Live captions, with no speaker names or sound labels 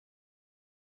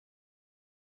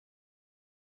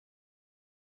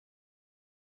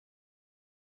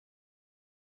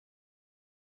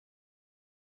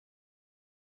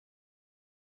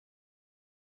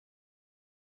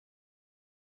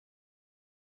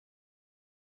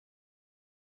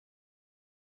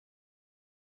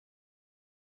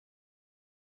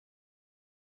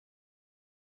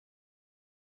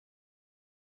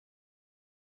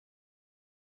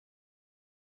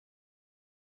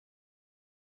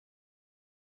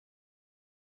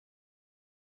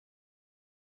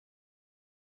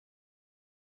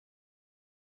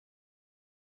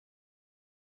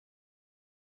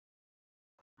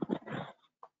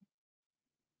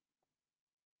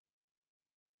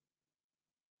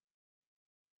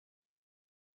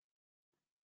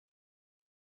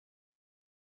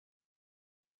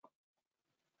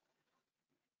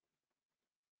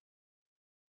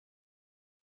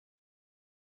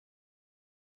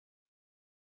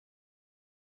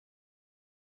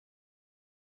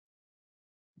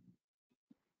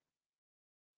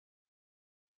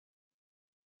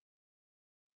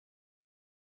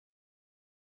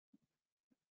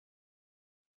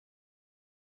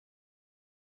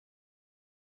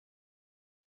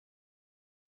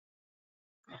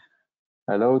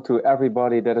Hello to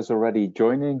everybody that is already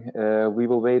joining. We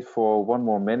will wait for 1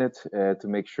 more minute to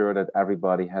make sure that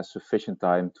everybody has sufficient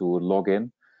time to log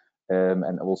in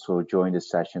and also join the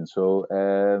session. So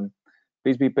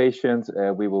please be patient.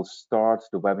 We will start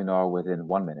the webinar within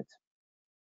 1 minute.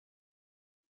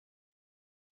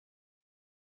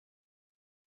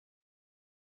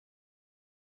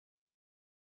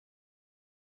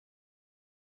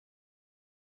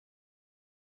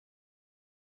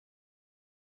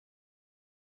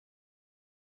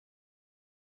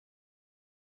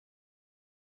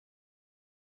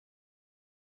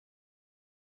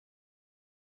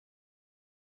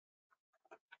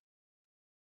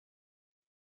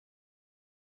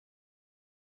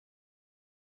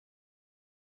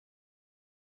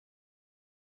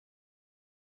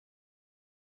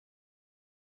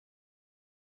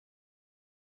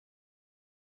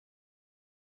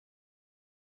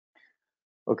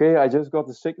 Okay, I just got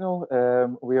the signal.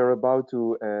 We are about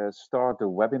to start the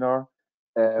webinar.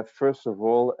 First of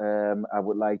all, I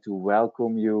would like to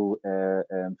welcome you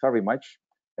very much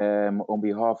on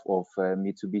behalf of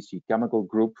Mitsubishi Chemical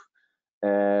Group.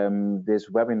 This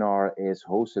webinar is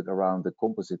hosted around the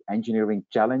Composite Engineering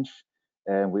Challenge.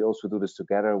 We also do this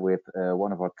together with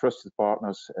one of our trusted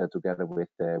partners, together with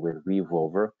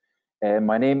Revolver.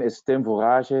 My name is Tim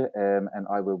Vorage, and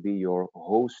I will be your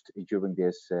host during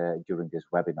this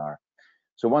webinar.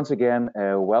 So once again,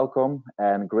 welcome,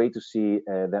 and great to see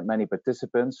that many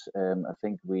participants. I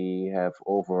think we have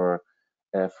over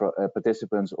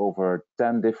participants over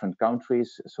 10 different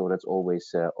countries, so that's always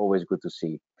good to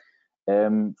see.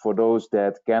 For those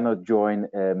that cannot join,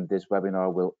 this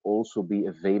webinar will also be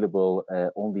available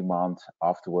on demand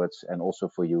afterwards, and also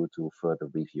for you to further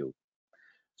review.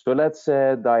 So let's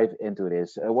dive into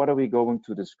this. What are we going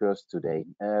to discuss today?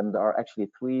 There are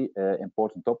actually three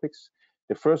important topics.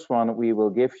 The first one, we will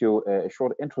give you a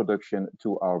short introduction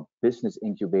to our business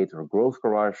incubator Growth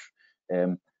Garage.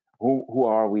 Who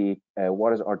are we?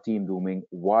 What is our team doing?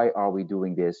 Why are we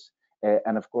doing this?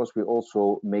 And of course, we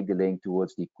also make the link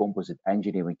towards the Composite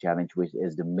Engineering Challenge, which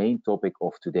is the main topic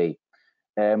of today.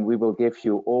 We will give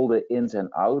you all the ins and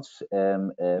outs,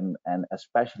 and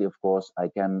especially, of course, I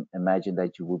can imagine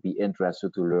that you will be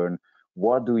interested to learn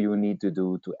what do you need to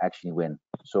do to actually win.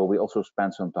 So we also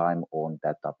spend some time on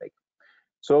that topic.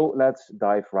 So let's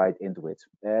dive right into it.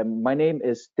 My name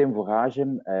is Tim Vorage.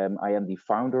 I am the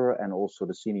founder and also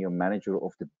the senior manager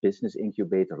of the business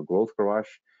incubator Growth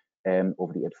Garage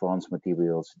of the Advanced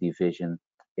Materials Division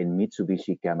in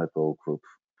Mitsubishi Chemical Group.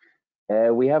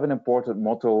 We have an important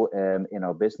motto in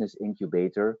our business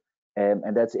incubator,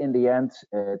 and that's in the end,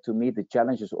 to meet the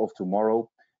challenges of tomorrow,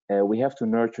 we have to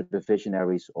nurture the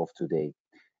visionaries of today.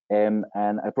 And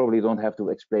I probably don't have to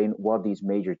explain what these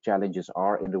major challenges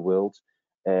are in the world.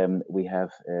 We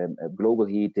have global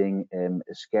heating,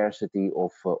 a scarcity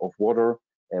of water.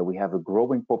 We have a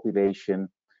growing population.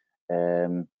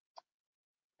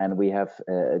 And we have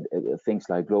things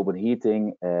like global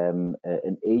heating,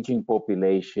 an aging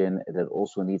population that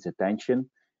also needs attention.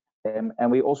 And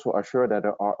we also are sure that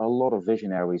there are a lot of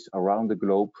visionaries around the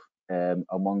globe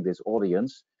among this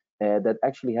audience that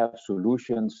actually have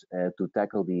solutions to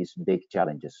tackle these big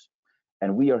challenges.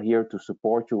 And we are here to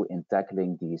support you in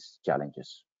tackling these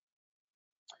challenges.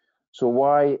 So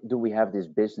why do we have this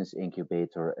business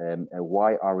incubator?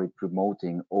 Why are we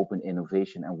promoting open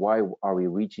innovation? And why are we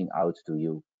reaching out to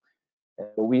you?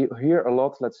 We hear a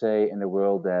lot, let's say, in the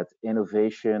world that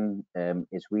innovation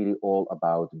is really all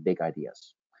about big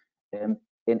ideas.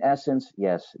 In essence,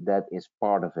 yes, that is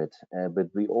part of it. But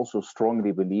we also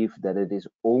strongly believe that it is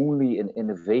only an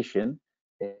innovation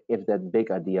if that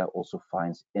big idea also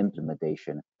finds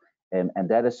implementation. And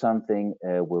that is something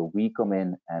where we come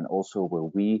in and also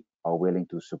where we are willing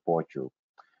to support you.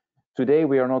 Today,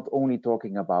 we are not only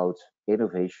talking about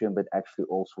innovation, but actually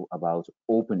also about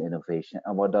open innovation.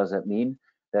 And what does that mean?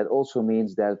 That also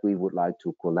means that we would like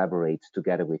to collaborate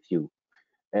together with you.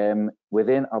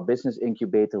 Within our business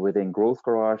incubator, within Growth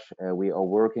Garage, we are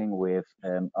working with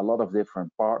a lot of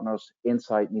different partners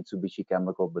inside Mitsubishi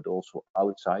Chemical, but also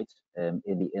outside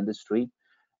in the industry.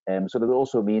 So that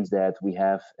also means that we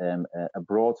have a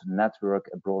broad network,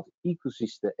 a broad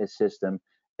ecosystem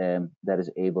that is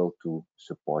able to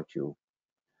support you.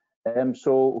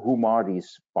 So whom are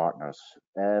these partners?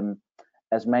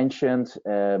 As mentioned,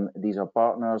 these are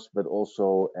partners, but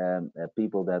also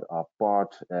people that are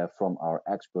part from our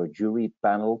expert jury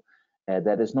panel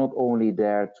that is not only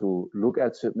there to look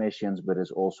at submissions, but is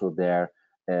also there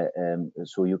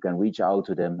so you can reach out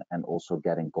to them and also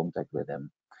get in contact with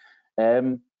them.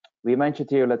 We mentioned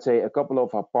here, let's say, a couple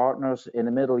of our partners. In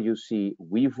the middle, you see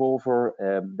Wevolver.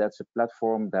 That's a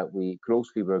platform that we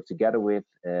closely work together with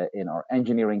in our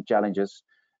engineering challenges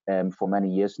for many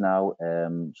years now.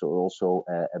 So also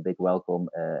a big welcome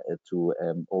to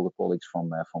all the colleagues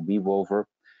from Wevolver.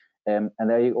 And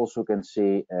there you also can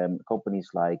see companies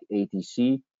like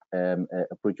ATC,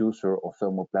 a producer of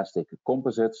thermoplastic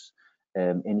composites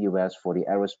in the US for the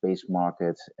aerospace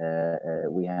market.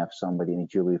 We have somebody in the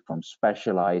jury from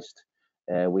Specialized.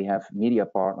 We have media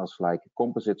partners like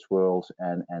Composites World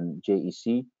and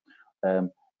JEC,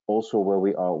 also where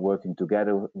we are working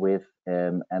together with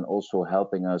and also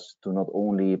helping us to not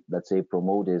only, let's say,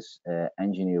 promote this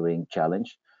engineering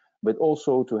challenge, but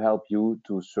also to help you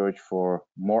to search for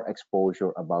more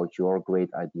exposure about your great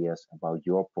ideas, about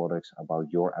your products, about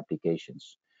your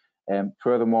applications.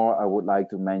 Furthermore, I would like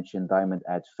to mention Diamond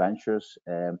Edge Ventures.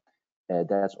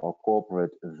 That's our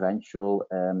corporate venture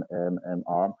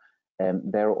arm.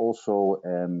 They're also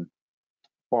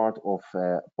part of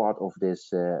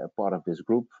this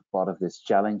group, part of this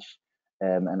challenge.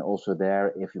 And also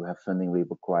there, if you have funding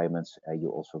requirements, you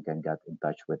also can get in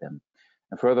touch with them.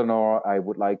 And furthermore, I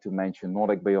would like to mention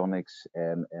Nordic Bionics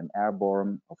and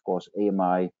Airborne, of course,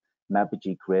 AMI,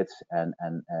 MapG Grid, and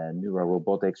Neura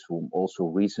Robotics, who also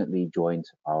recently joined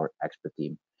our expert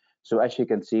team. So as you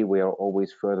can see, we are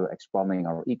always further expanding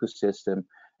our ecosystem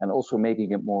and also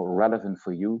making it more relevant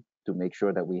for you to make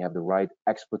sure that we have the right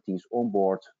expertise on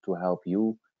board to help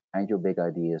you and your big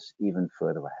ideas even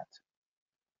further ahead.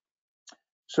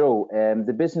 So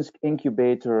the Business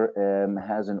Incubator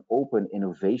has an open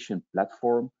innovation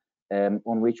platform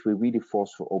on which we really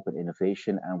foster open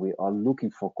innovation, and we are looking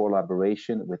for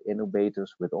collaboration with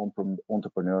innovators, with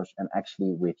entrepreneurs, and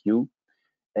actually with you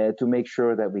to make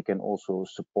sure that we can also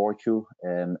support you.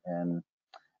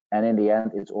 And in the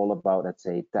end, it's all about, let's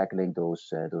say, tackling those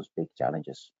big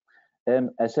challenges.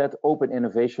 As said, open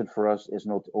innovation for us is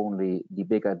not only the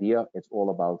big idea, it's all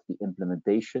about the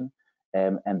implementation.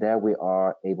 And there we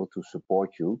are able to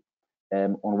support you.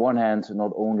 On one hand,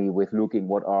 not only with looking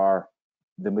what are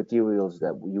the materials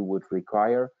that you would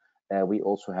require, we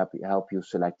also help you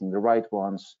selecting the right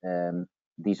ones,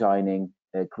 designing,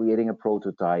 creating a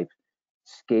prototype,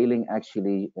 scaling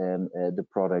actually the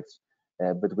products.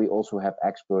 But we also have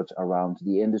experts around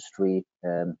the industry,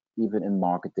 even in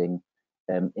marketing,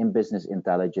 in business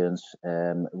intelligence.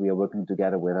 We are working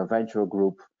together with a venture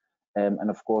group. And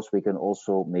of course, we can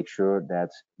also make sure that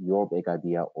your big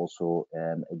idea also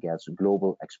gets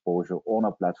global exposure on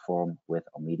a platform with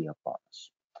our media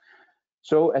partners.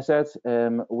 So as said,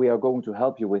 we are going to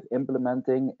help you with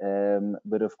implementing,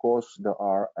 but of course, there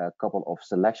are a couple of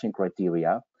selection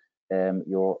criteria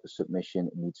your submission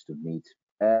needs to meet.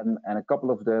 And a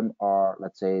couple of them are,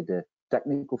 let's say, the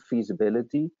technical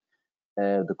feasibility,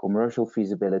 the commercial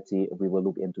feasibility. We will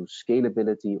look into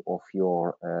scalability of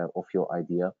your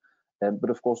idea.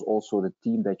 But of course, also the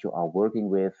team that you are working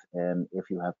with, if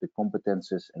you have the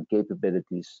competences and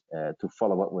capabilities to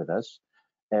follow up with us.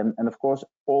 And of course,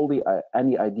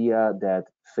 any idea that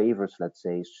favors, let's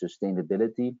say,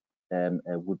 sustainability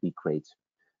would be great.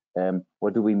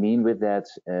 What do we mean with that?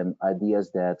 Ideas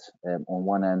that, on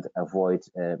one hand, avoid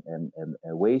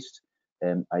waste,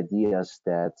 ideas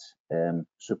that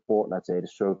support, let's say, the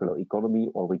circular economy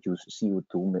or reduce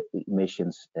CO2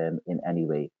 emissions in any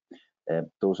way.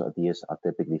 Those ideas are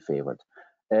typically favored.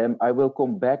 I will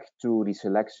come back to the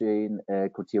selection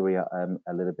criteria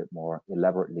a little bit more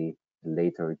elaborately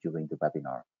later during the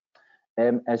webinar.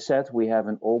 As said, we have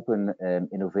an open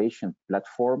innovation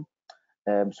platform,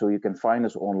 so you can find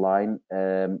us online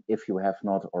if you have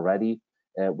not already.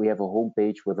 We have a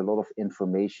homepage with a lot of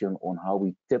information on how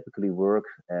we typically work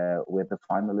with the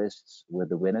finalists, with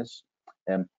the winners,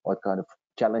 what kind of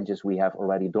challenges we have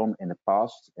already done in the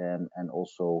past, and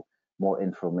also more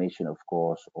information, of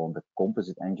course, on the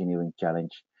Composite Engineering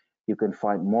Challenge. You can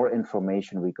find more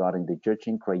information regarding the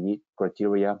judging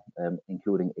criteria,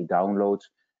 including a download,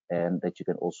 and that you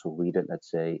can also read it, let's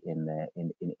say,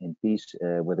 in peace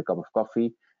with a cup of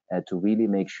coffee, to really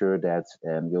make sure that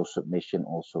your submission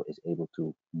also is able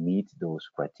to meet those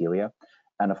criteria.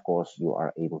 And of course, you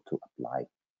are able to apply.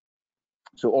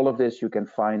 So all of this you can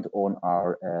find on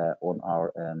our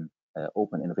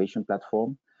open innovation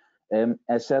platform.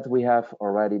 As said, we have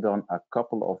already done a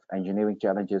couple of engineering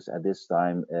challenges at this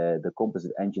time. The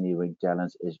Composite Engineering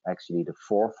Challenge is actually the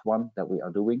fourth one that we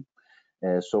are doing.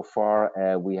 So far,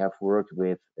 we have worked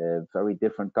with very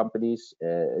different companies,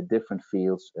 different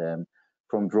fields,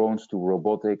 from drones to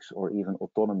robotics or even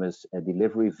autonomous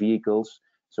delivery vehicles.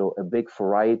 So a big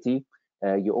variety.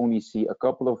 You only see a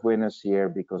couple of winners here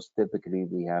because typically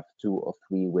we have 2 or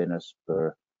 3 winners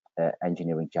per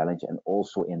Engineering Challenge. And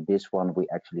also in this one, we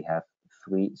actually have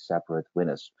 3 separate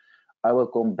winners. I will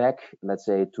come back, let's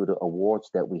say, to the awards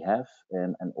that we have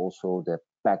and also the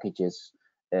packages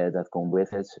that come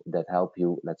with it that help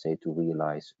you, let's say, to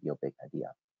realize your big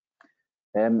idea.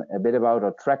 A bit about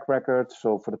our track record.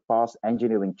 So for the past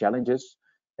engineering challenges,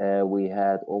 we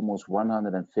had almost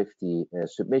 150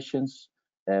 submissions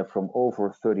from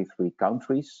over 33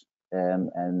 countries, and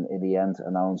in the end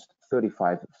announced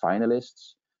 35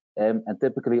 finalists. And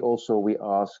typically also we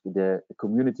ask the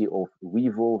community of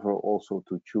Revolver also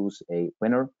to choose a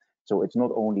winner. So it's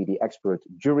not only the expert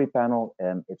jury panel,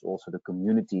 it's also the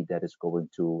community that is going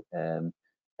to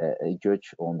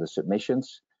judge on the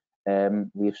submissions.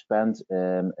 We've spent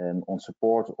on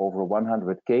support over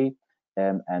 100K,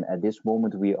 and at this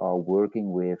moment we are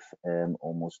working with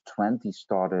almost 20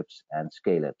 startups and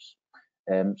scale-ups.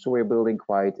 So we're building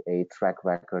quite a track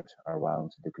record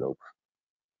around the globe.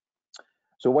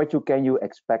 So what can you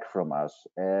expect from us?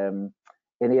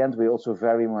 In the end, we also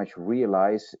very much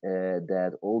realize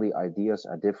that all the ideas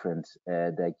are different,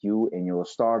 that you in your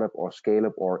startup or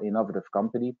scale-up or innovative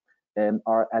company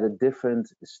are at a different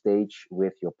stage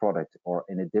with your product or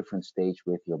in a different stage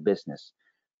with your business.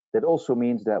 That also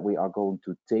means that we are going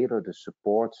to tailor the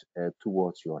support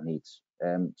towards your needs.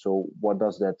 So what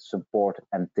does that support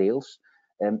entails?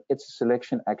 It's a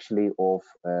selection actually of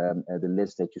the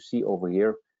list that you see over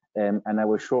here. And I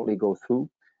will shortly go through.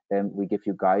 We give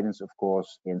you guidance, of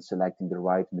course, in selecting the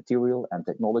right material and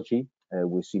technology.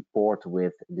 We support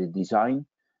with the design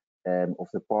of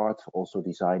the part, also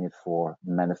design it for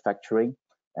manufacturing,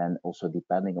 and also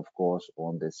depending, of course,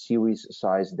 on the series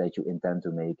size that you intend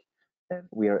to make.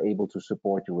 We are able to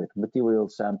support you with material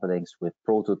samplings, with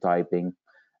prototyping.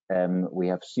 We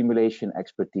have simulation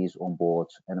expertise on board,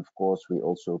 and of course, we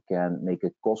also can make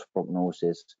a cost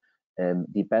prognosis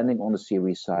depending on the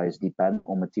series size, depending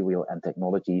on material and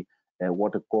technology,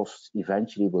 what the costs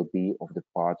eventually will be of the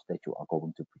parts that you are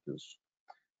going to produce.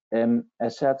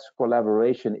 As said,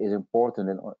 collaboration is important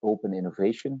in open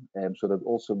innovation. So that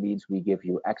also means we give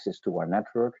you access to our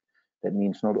network. That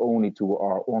means not only to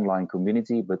our online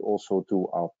community, but also to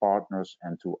our partners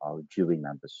and to our jury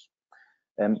members.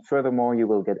 Furthermore, you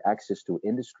will get access to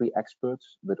industry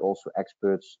experts, but also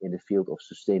experts in the field of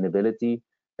sustainability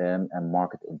and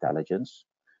market intelligence.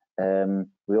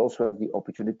 We also have the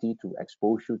opportunity to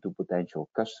expose you to potential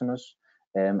customers.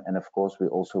 And of course, we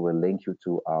also will link you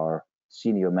to our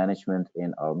senior management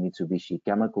in our Mitsubishi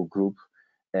Chemical Group.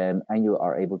 And you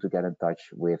are able to get in touch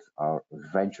with our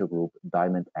venture group,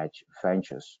 Diamond Edge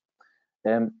Ventures.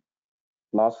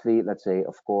 Lastly, let's say,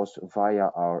 of course, via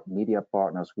our media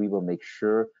partners, we will make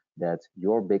sure that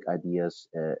your big ideas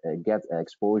get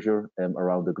exposure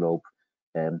around the globe.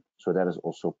 So that is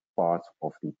also part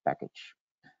of the package.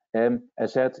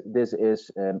 As said, this is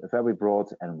very broad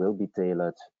and will be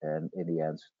tailored in the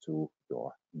end to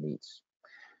your needs.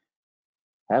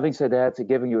 Having said that,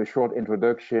 giving you a short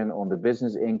introduction on the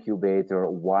business incubator,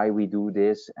 why we do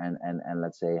this, and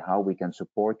let's say how we can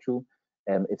support you.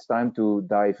 It's time to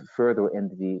dive further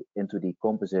into the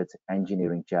Composite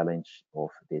Engineering Challenge of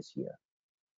this year.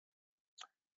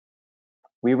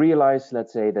 We realize,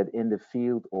 let's say, that in the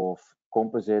field of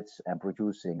composites and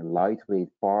producing lightweight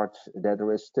parts, that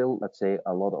there is still, let's say,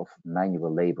 a lot of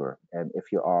manual labor. And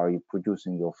if you are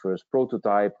producing your first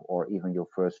prototype or even your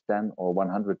first 10 or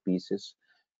 100 pieces,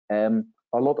 a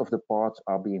lot of the parts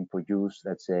are being produced,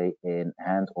 let's say, in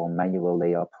hand or manual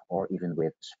layup or even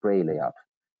with spray layup.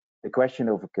 The question,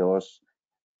 of course,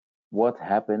 what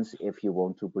happens if you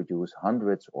want to produce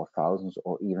hundreds or thousands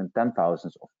or even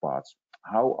 10,000s of parts?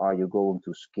 How are you going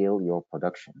to scale your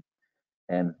production?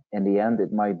 And in the end,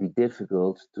 it might be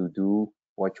difficult to do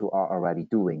what you are already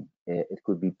doing. It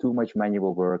could be too much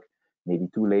manual work, maybe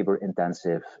too labor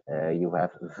intensive. You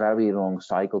have very long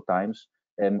cycle times,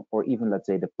 or even, let's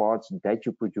say, the parts that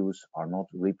you produce are not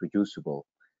reproducible.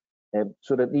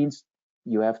 So that means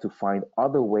you have to find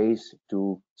other ways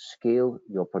to scale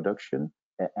your production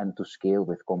and to scale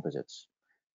with composites.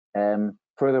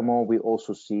 Furthermore, we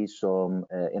also see some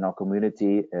in our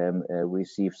community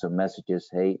receive some messages,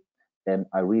 hey,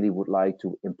 I really would like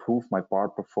to improve my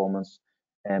part performance,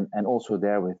 and also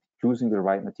there with choosing the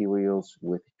right materials,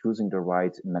 with choosing the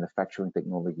right manufacturing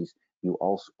technologies, you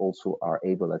also are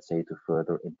able, let's say, to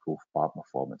further improve part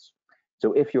performance.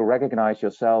 So if you recognize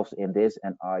yourselves in this,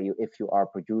 and if you are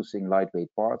producing lightweight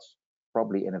parts,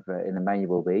 probably in a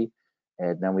manual way,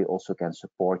 then we also can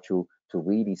support you to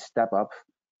really step up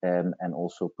and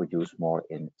also produce more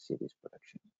in series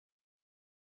production.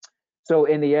 So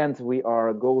in the end, we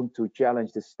are going to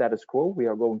challenge the status quo. We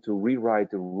are going to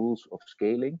rewrite the rules of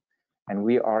scaling. And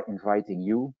we are inviting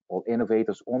you, all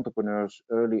innovators, entrepreneurs,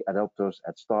 early adopters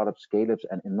at startups, scale-ups,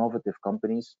 and innovative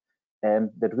companies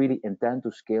that really intend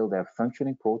to scale their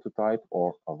functioning prototype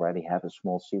or already have a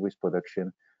small series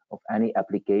production of any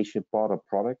application part or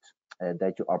product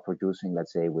that you are producing,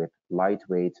 let's say, with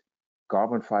lightweight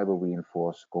carbon fiber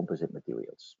reinforced composite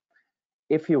materials.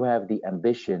 If you have the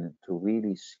ambition to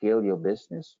really scale your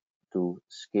business, to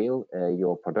scale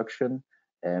your production,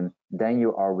 then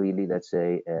you are really, let's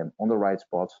say, on the right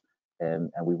spot.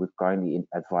 And we would kindly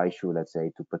advise you, let's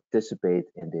say, to participate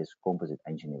in this composite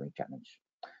engineering challenge.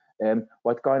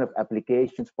 What kind of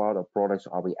applications, part of products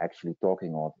are we actually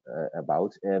talking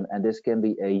about? And this can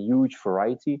be a huge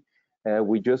variety.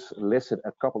 We just listed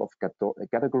a couple of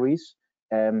categories.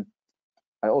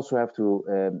 I also have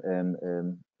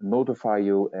to notify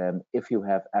you if you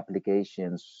have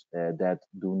applications that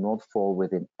do not fall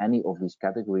within any of these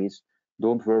categories.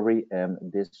 Don't worry,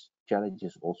 this challenge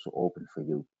is also open for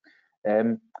you.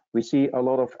 We see a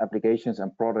lot of applications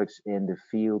and products in the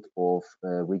field of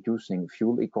reducing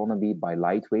fuel economy by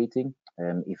lightweighting,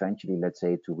 eventually, let's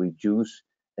say, to reduce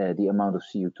the amount of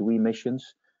CO2 emissions.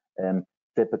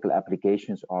 Typical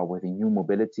applications are within new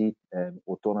mobility,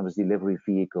 autonomous delivery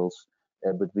vehicles,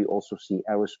 but we also see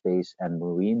aerospace and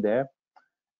marine there.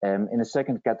 In the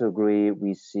second category,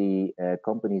 we see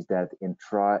companies that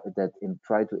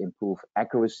try to improve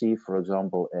accuracy, for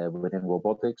example, within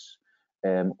robotics,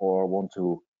 or want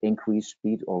to increase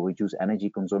speed or reduce energy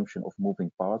consumption of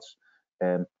moving parts.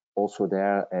 Also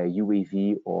there,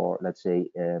 UAV or let's say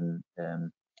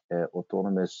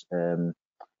autonomous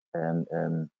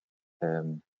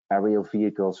aerial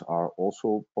vehicles are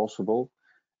also possible.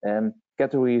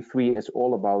 Category 3 is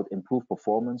all about improved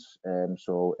performance,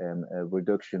 so a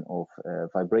reduction of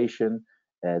vibration,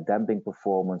 damping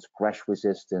performance, crash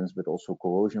resistance, but also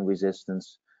corrosion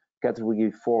resistance.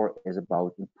 Category 4 is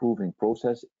about improving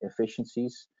process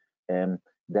efficiencies.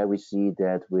 There we see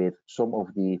that with some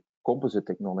of the composite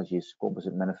technologies,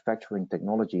 composite manufacturing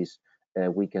technologies,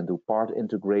 we can do part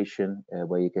integration,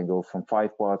 where you can go from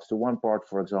 5 parts to 1 part,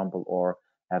 for example, or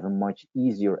have a much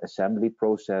easier assembly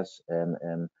process,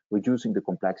 reducing the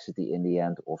complexity in the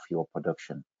end of your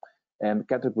production.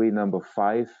 Category number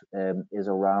 5 is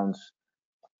around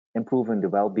improving the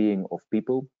well-being of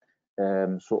people.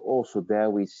 So also there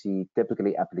we see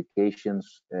typically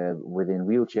applications within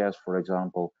wheelchairs, for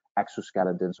example,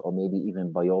 exoskeletons, or maybe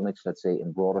even bionics, let's say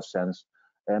in broader sense,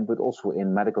 but also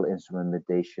in medical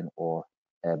instrumentation or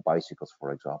bicycles,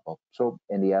 for example. So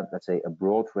in the end, let's say a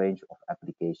broad range of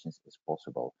applications is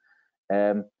possible.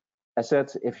 As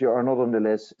said, if you are not on the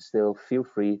list, still feel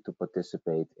free to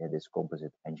participate in this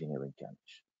composite engineering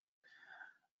challenge.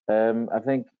 I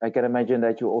think I can imagine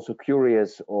that you're also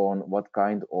curious on what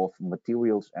kind of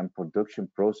materials and production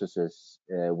processes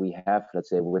we have, let's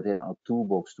say, within our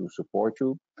toolbox to support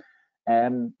you.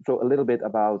 So a little bit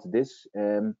about this.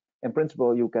 In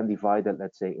principle, you can divide it,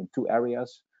 let's say, in 2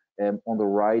 areas. On the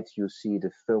right, you see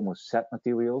the thermoset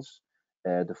materials,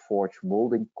 the forged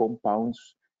molding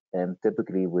compounds,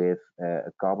 typically with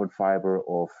a carbon fiber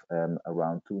of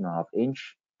around 2.5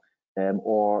 inch.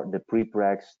 Or the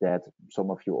prepregs that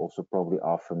some of you also probably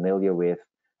are familiar with,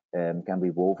 can be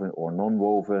woven or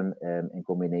non-woven in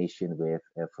combination with,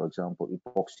 for example,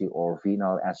 epoxy or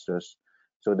vinyl esters.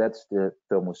 So that's the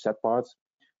thermoset part.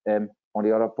 On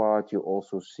the other part, you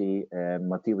also see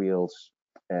materials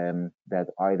that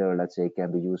either, let's say,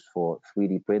 can be used for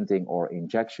 3D printing or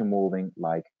injection molding,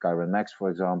 like Chiron Max, for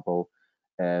example,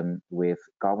 with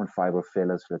carbon fiber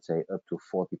fillers, let's say up to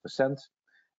 40%.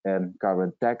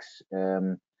 Chiron Tex,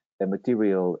 a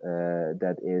material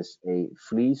that is a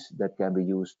fleece that can be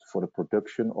used for the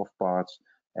production of parts.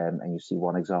 And you see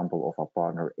one example of our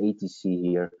partner ATC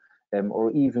here,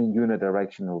 or even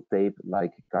unidirectional tape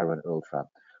like Chiron Ultra.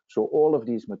 So all of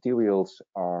these materials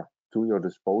are to your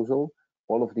disposal.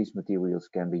 All of these materials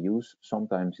can be used,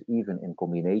 sometimes even in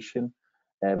combination.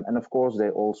 And of course, they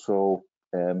also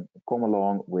come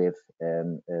along with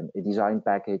a design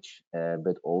package,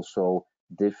 but also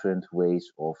different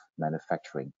ways of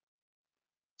manufacturing.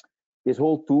 This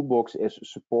whole toolbox is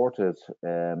supported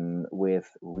with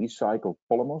recycled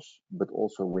polymers, but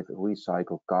also with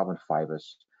recycled carbon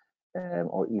fibers,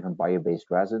 or even bio-based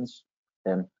resins.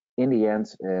 In the end,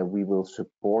 we will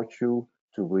support you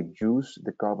to reduce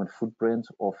the carbon footprint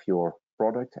of your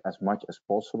product as much as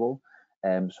possible.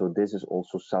 So this is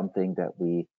also something that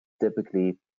we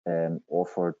typically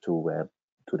offer to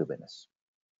the winners.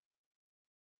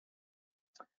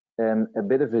 A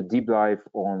bit of a deep dive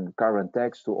on Chiron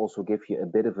Tex to also give you a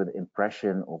bit of an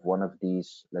impression of one of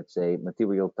these, let's say,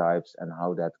 material types and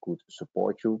how that could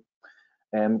support you.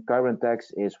 Chirontex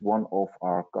is one of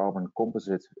our carbon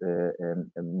composite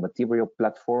material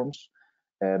platforms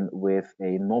with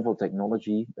a novel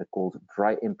technology called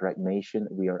dry impregnation.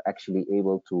 We are actually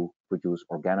able to produce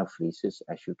organofleeces,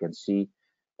 as you can see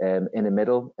in the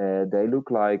middle. They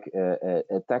look like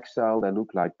a textile, they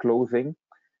look like clothing.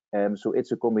 So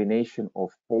it's a combination of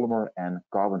polymer and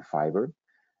carbon fiber.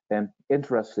 And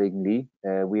interestingly,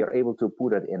 we are able to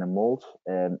put it in a mold,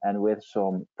 and with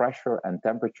some pressure and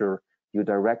temperature, you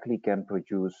directly can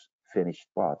produce finished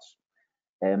parts.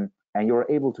 And you're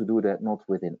able to do that not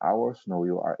within hours, no,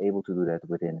 you are able to do that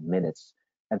within minutes.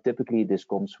 And typically this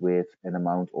comes with an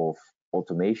amount of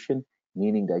automation,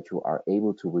 meaning that you are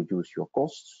able to reduce your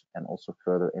costs and also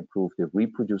further improve the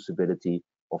reproducibility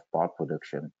of part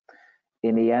production.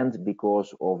 In the end,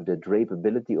 because of the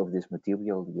drapability of this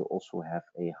material, you also have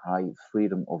a high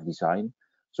freedom of design.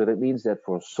 So that means that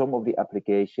for some of the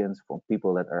applications, for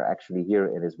people that are actually here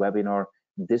in this webinar,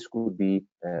 this could be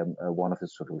one of the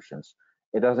solutions.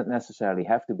 It doesn't necessarily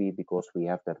have to be, because we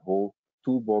have that whole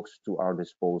toolbox to our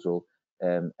disposal,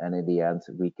 and in the end,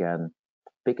 we can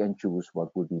pick and choose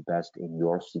what would be best in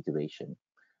your situation.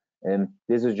 And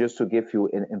this is just to give you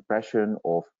an impression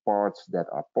of parts that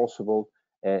are possible.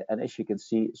 And as you can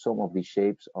see, some of these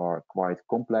shapes are quite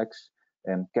complex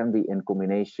and can be in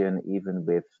combination even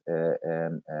with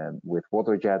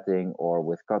water jetting or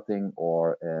with cutting,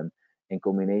 or in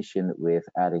combination with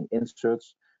adding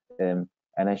inserts.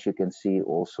 And as you can see,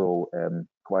 also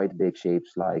quite big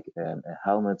shapes like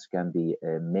helmets can be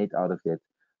made out of it.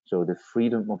 So the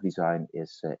freedom of design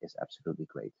is absolutely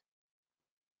great.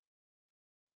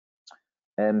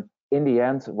 In the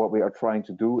end, what we are trying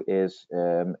to do is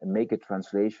make a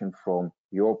translation from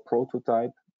your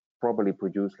prototype, probably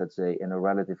produced, let's say, in a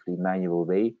relatively manual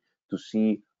way, to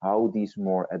see how these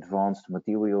more advanced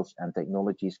materials and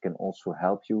technologies can also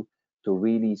help you to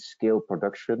really scale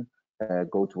production,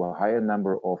 go to a higher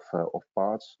number of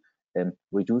parts, and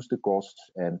reduce the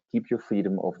costs, and keep your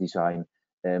freedom of design,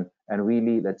 and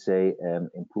really, let's say,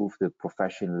 improve the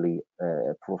professionality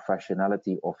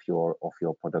of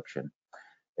your production.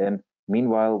 And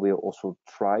meanwhile, we'll also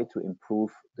try to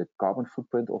improve the carbon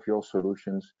footprint of your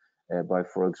solutions by,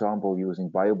 for example, using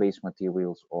bio-based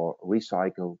materials or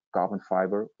recycled carbon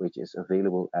fiber, which is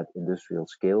available at industrial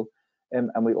scale.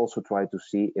 And we also try to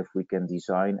see if we can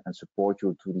design and support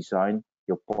you to design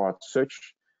your part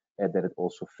such that it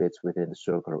also fits within the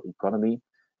circular economy.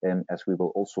 And as we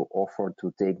will also offer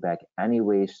to take back any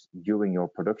waste during your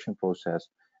production process,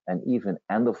 and even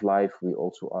end of life, we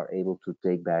also are able to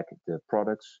take back the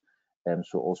products.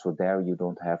 So also there, you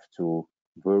don't have to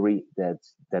worry that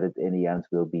it in the end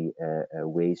will be a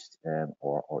waste,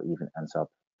 or even ends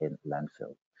up in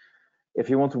landfill. If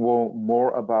you want to know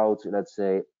more about, let's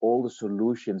say, all the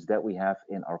solutions that we have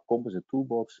in our composite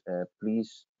toolbox,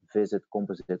 please visit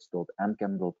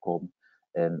composites.mchem.com,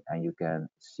 and you can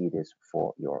see this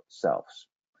for yourselves.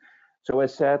 So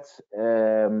as said,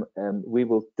 we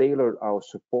will tailor our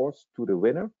support to the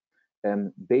winner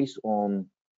based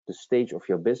on the stage of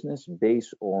your business,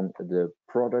 based on the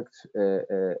product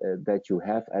that you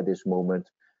have at this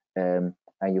moment. And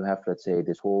you have, let's say,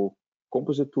 this whole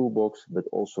composite toolbox, but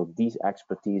also these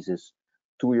expertises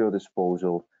to your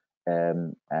disposal.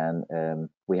 And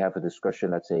we have a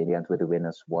discussion, let's say, in the end with the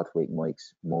winners, what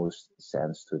makes most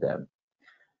sense to them.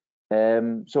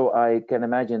 So I can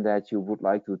imagine that you would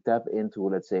like to tap into,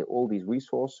 let's say, all these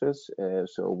resources.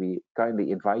 So we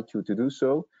kindly invite you to do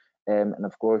so. And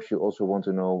of course, you also want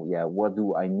to know, yeah, what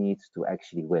do I need to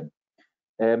actually win?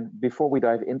 Before we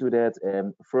dive into that,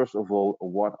 first of all,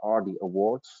 what are the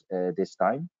awards this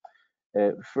time?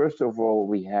 First of all,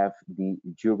 we have the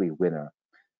jury winner.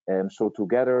 So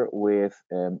together with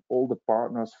all the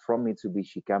partners from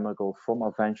Mitsubishi Chemical, from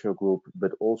our venture group,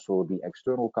 but also the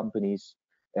external companies,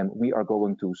 we are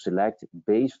going to select,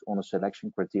 based on a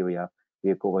selection criteria,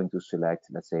 we are going to select,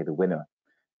 let's say, the winner.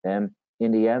 And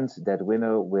in the end, that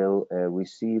winner will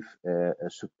receive a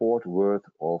support worth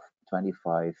of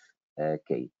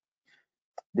 25K.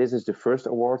 This is the first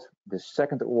award. The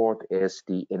second award is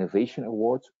the Innovation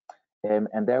Award.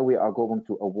 And there we are going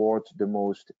to award the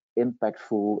most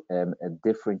impactful,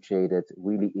 differentiated,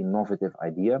 really innovative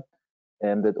idea.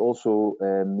 And that also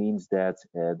means that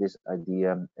this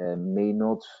idea may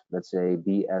not, let's say,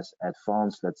 be as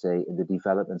advanced, let's say, in the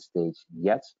development stage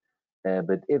yet.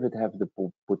 But if it has the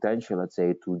potential, let's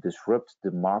say, to disrupt the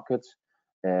market,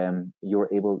 you're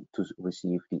able to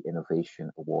receive the Innovation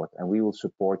Award. And we will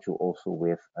support you also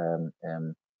with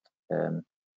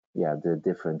the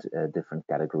different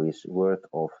categories worth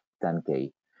of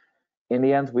 10K. In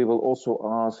the end, we will also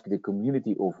ask the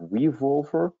community of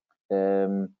Revolver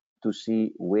to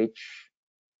see which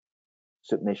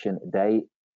submission, they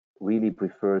really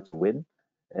prefer to win.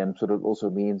 So that also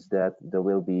means that there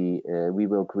will be, we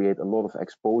will create a lot of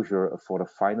exposure for the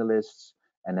finalists,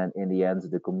 and then in the end,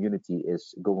 the community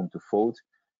is going to vote.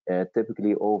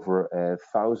 Typically over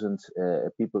 1,000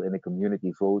 people in the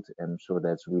community vote, and so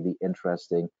that's really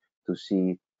interesting to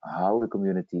see how the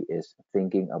community is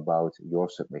thinking about your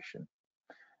submission.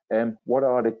 What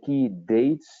are the key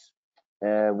dates?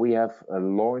 We have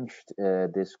launched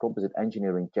this Composite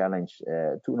Engineering Challenge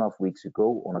 2.5 weeks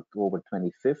ago on October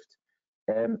 25th,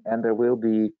 and there will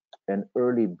be an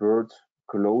early bird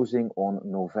closing on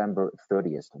November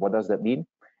 30th. What does that mean?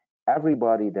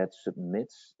 Everybody that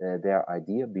submits their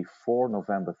idea before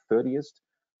November 30th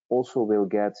also will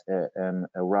get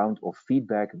a round of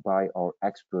feedback by our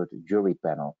expert jury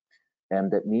panel.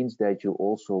 And that means that you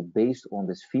also, based on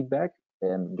this feedback,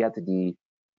 get the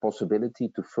possibility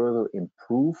to further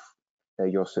improve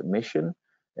your submission.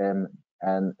 And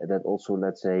that also,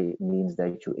 let's say, means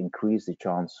that you increase the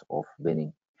chance of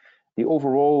winning. The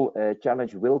overall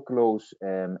challenge will close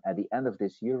at the end of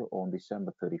this year on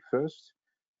December 31st.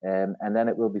 And then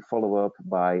it will be followed up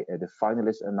by the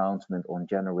finalist announcement on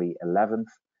January 11th.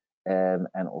 And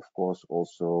of course,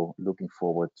 also looking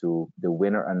forward to the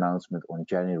winner announcement on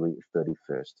January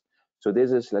 31st. So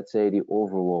this is, let's say, the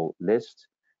overall list.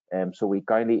 So we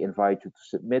kindly invite you to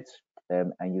submit,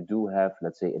 and you do have,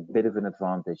 let's say, a bit of an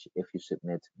advantage if you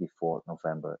submit before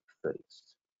November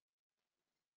 30th.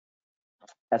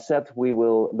 As said, we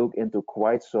will look into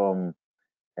quite some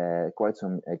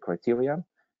criteria.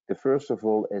 The first of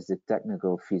all is the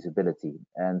technical feasibility,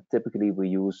 and typically we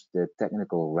use the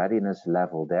technical readiness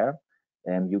level there.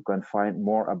 And you can find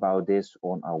more about this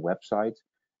on our website.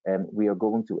 And we are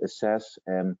going to assess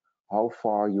how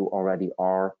far you already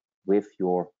are with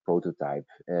your prototype.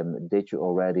 Did you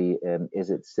already, is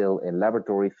it still in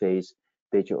laboratory phase?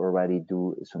 Did you already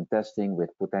do some testing with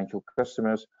potential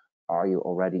customers? Are you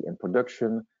already in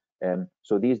production?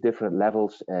 So these different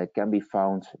levels can be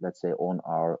found, let's say, on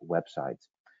our website.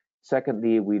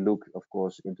 Secondly, we look, of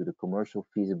course, into the commercial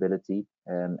feasibility,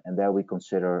 and there we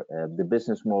consider the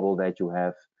business model that you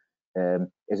have.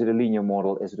 Is it a linear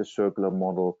model? Is it a circular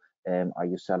model? Are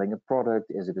you selling a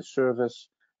product? Is it a service?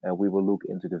 We will look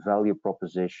into the value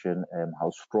proposition,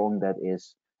 how strong that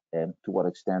is, to what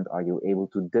extent are you able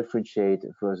to differentiate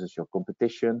versus your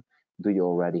competition? Do you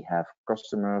already have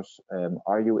customers?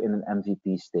 Are you in an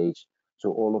MVP stage?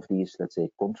 So all of these, let's say,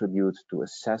 contribute to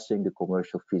assessing the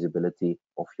commercial feasibility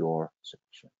of your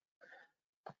submission.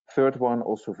 Third one,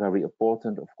 also very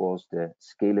important, of course, the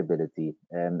scalability.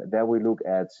 There we look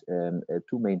at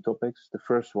two main topics. The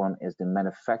first one is the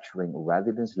manufacturing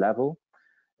readiness level,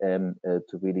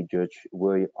 to really judge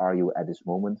where are you at this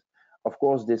moment. Of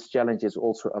course, this challenge is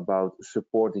also about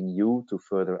supporting you to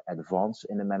further advance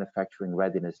in the manufacturing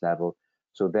readiness level.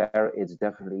 So there, it's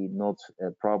definitely not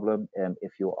a problem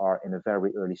if you are in a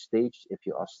very early stage, if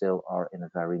you are still in a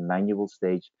very manual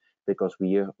stage, because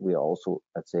we are also,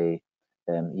 let's say,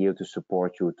 here to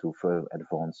support you to further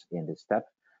advance in this step.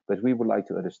 But we would like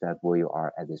to understand where you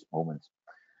are at this moment.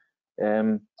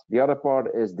 The other part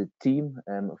is the team.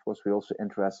 Of course, we're also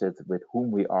interested with whom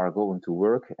we are going to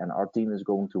work, and our team is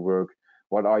going to work.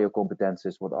 What are your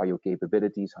competences? What are your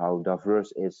capabilities? How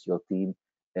diverse is your team?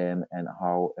 And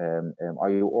how are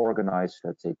you organized,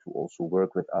 let's say, to also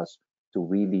work with us to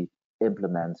really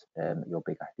implement your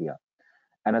big idea.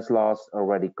 And as last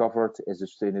already covered is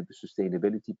the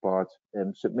sustainability part.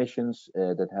 Submissions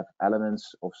that have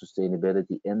elements of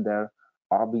sustainability in there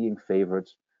are being favored,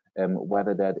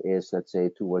 whether that is, let's say,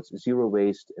 towards zero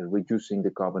waste, reducing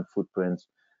the carbon footprint,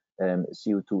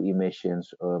 CO2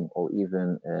 emissions, or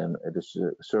even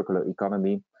the circular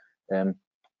economy.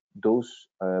 Those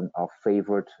are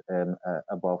favored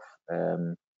above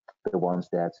the ones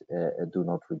that do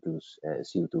not reduce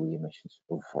CO2 emissions,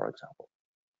 for example.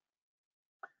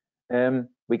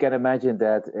 We can imagine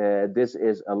that this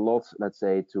is a lot, let's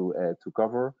say, to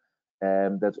cover.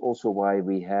 That's also why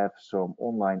we have some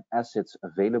online assets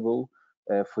available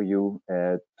for you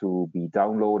to be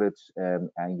downloaded,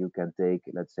 and you can take,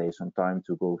 let's say, some time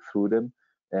to go through them.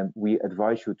 We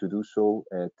advise you to do so.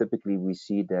 Typically, we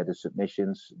see that the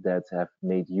submissions that have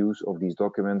made use of these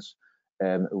documents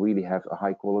really have a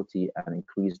high quality and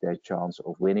increase their chance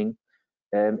of winning.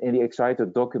 In the Exciter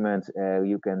document,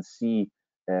 you can see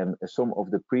some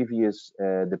of the previous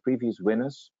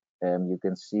winners. You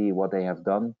can see what they have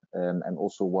done and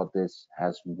also what this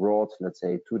has brought, let's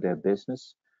say, to their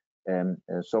business.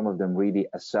 Some of them really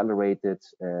accelerated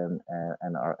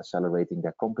and are accelerating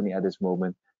their company at this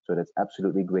moment. So that's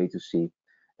absolutely great to see.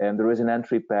 And there is an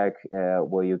entry pack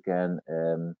where you can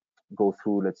go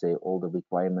through, let's say, all the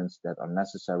requirements that are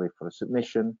necessary for a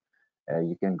submission.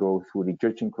 You can go through the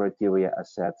judging criteria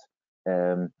as set,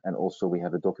 and also we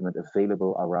have a document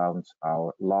available around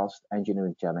our last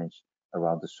engineering challenge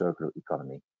around the circular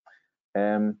economy.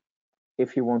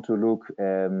 If you want to look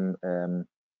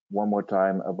one more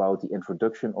time about the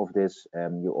introduction of this,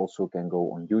 you also can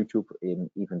go on YouTube.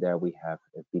 Even there we have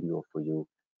a video for you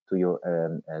to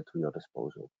your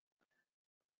disposal.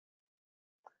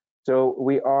 So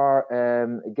we are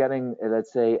getting,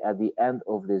 let's say, at the end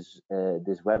of this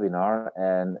webinar,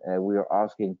 and we are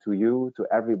asking to you, to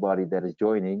everybody that is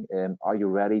joining, are you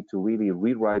ready to really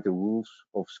rewrite the rules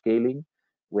of scaling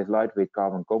with lightweight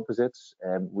carbon composites?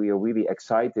 We are really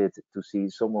excited to see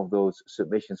some of those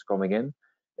submissions coming in.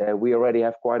 We already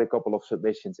have quite a couple of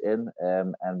submissions in,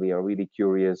 and we are really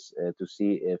curious to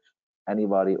see if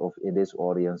anybody in this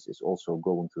audience is also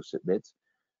going to submit.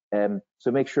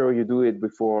 So make sure you do it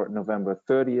before November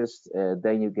 30th,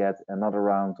 then you get another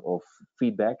round of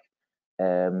feedback,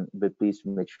 but please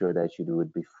make sure that you do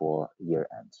it before year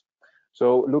end.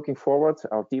 So looking forward,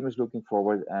 our team is looking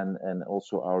forward, and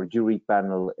also our jury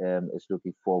panel is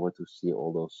looking forward to see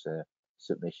all those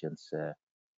submissions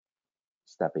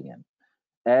stepping in.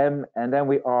 And then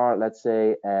we are, let's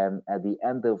say, at the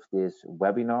end of this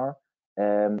webinar.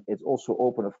 It's also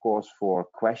open, of course, for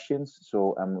questions.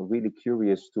 So I'm really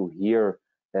curious to hear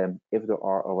if there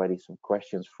are already some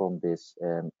questions from this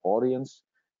audience.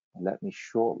 Let me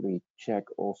shortly check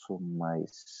also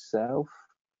myself.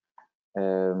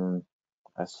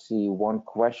 I see one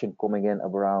question coming in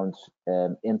around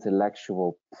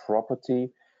intellectual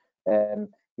property.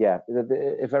 Yeah,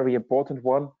 a very important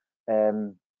one.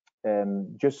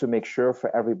 Just to make sure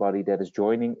for everybody that is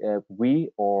joining, we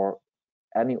or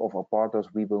any of our partners,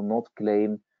 we will not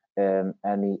claim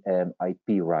any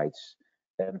IP rights.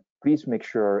 Please make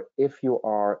sure if you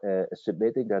are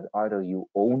submitting that either you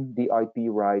own the IP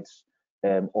rights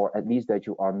or at least that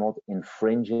you are not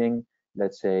infringing,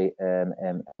 let's say,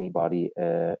 anybody,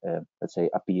 let's say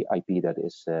IP that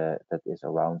is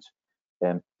around.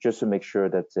 Just to make sure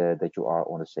that that you are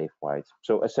on a safe ride.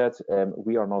 So as said,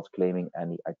 we are not claiming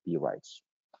any IP rights.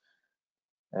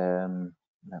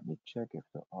 Let me check if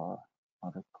there are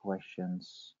other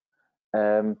questions.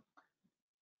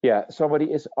 Yeah, somebody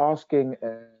is asking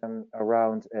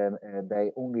around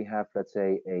they only have, let's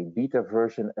say, a beta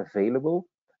version available.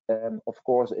 Of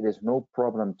course, it is no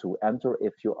problem to enter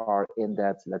if you are in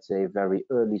that, let's say, very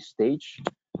early stage.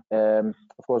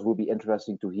 Of course, it will be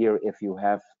interesting to hear if you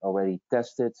have already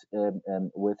tested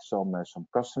with some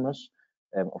customers.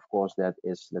 Of course, that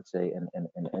is, let's say,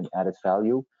 an added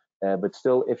value. But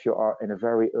still, if you are in a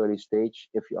very early stage,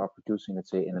 if you are producing,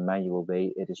 let's say, in a manual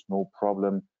way, it is no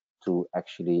problem to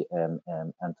actually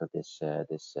enter this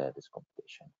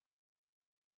competition.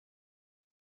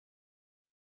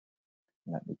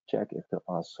 Let me check if there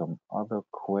are some other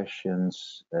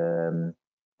questions.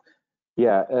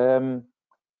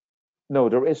 No,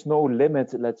 there is no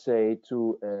limit, let's say,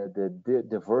 to the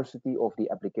diversity of the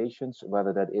applications,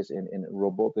 whether that is in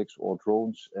robotics or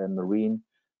drones, marine,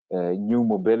 new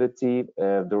mobility.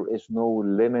 There is no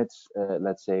limit,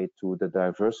 let's say, to the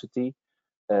diversity.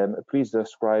 Please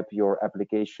describe your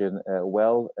application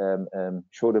well,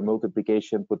 show the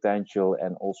multiplication potential,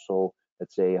 and also,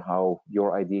 let's say, how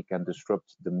your idea can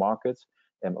disrupt the market.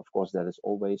 Of course, that is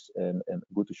always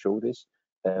good to show this.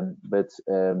 But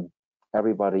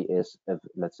everybody is,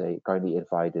 let's say, kindly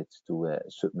invited to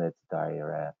submit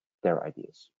their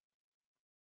ideas.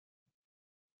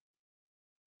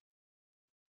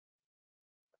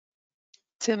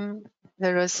 Tim,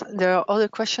 there are other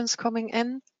questions coming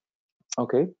in.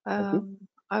 Okay, thank you.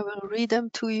 I will read them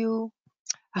to you.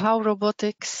 How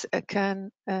robotics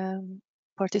can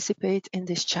participate in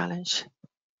this challenge?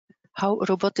 How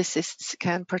roboticists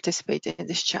can participate in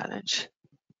this challenge?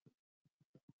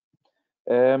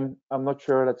 I'm not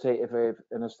sure, let's say, if I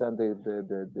understand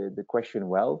the question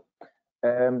well.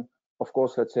 Of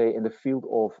course, let's say in the field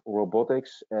of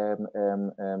robotics,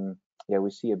 yeah,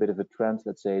 we see a bit of a trend,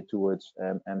 let's say, towards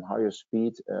higher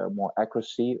speed, more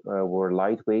accuracy, where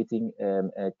lightweighting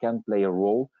can play a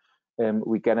role.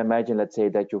 We can imagine, let's say,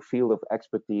 that your field of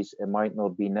expertise might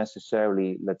not be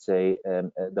necessarily, let's say,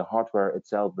 the hardware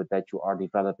itself, but that you are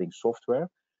developing software.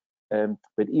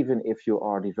 But even if you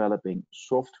are developing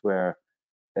software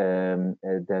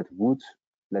that would,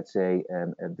 let's say,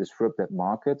 disrupt that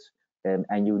market,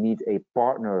 and you need a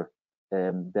partner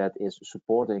that is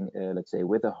supporting, let's say,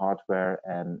 with the hardware,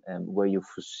 and where you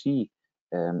foresee,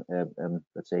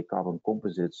 let's say, carbon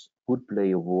composites would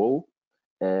play a role,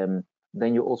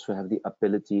 then you also have the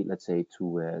ability, let's say,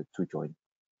 to join.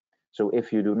 So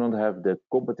if you do not have the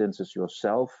competences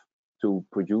yourself, to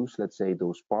produce, let's say,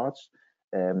 those parts,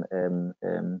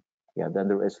 yeah, then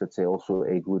there is, let's say, also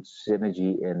a good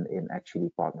synergy in actually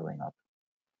partnering up.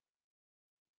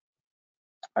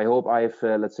 I hope I've,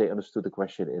 let's say, understood the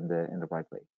question in the right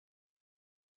way.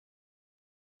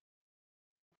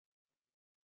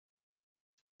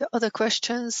 The other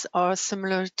questions are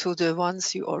similar to the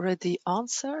ones you already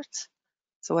answered.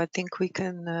 So I think we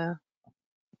can,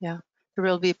 yeah, there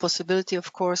will be a possibility,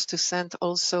 of course, to send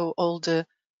also all the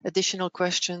additional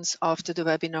questions after the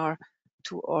webinar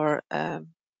to our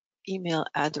email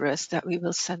address that we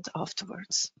will send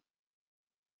afterwards.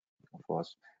 Of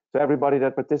course. So everybody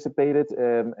that participated,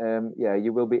 yeah,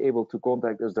 you will be able to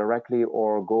contact us directly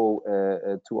or go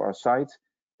to our site.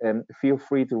 Feel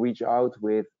free to reach out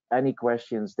with any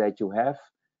questions that you have.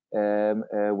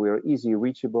 We're easily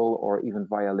reachable, or even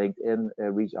via LinkedIn,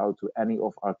 reach out to any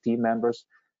of our team members.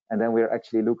 And then we're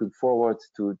actually looking forward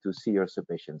to see your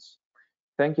submissions.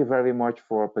 Thank you very much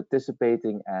for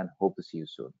participating and hope to see you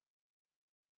soon.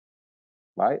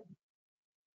 Bye.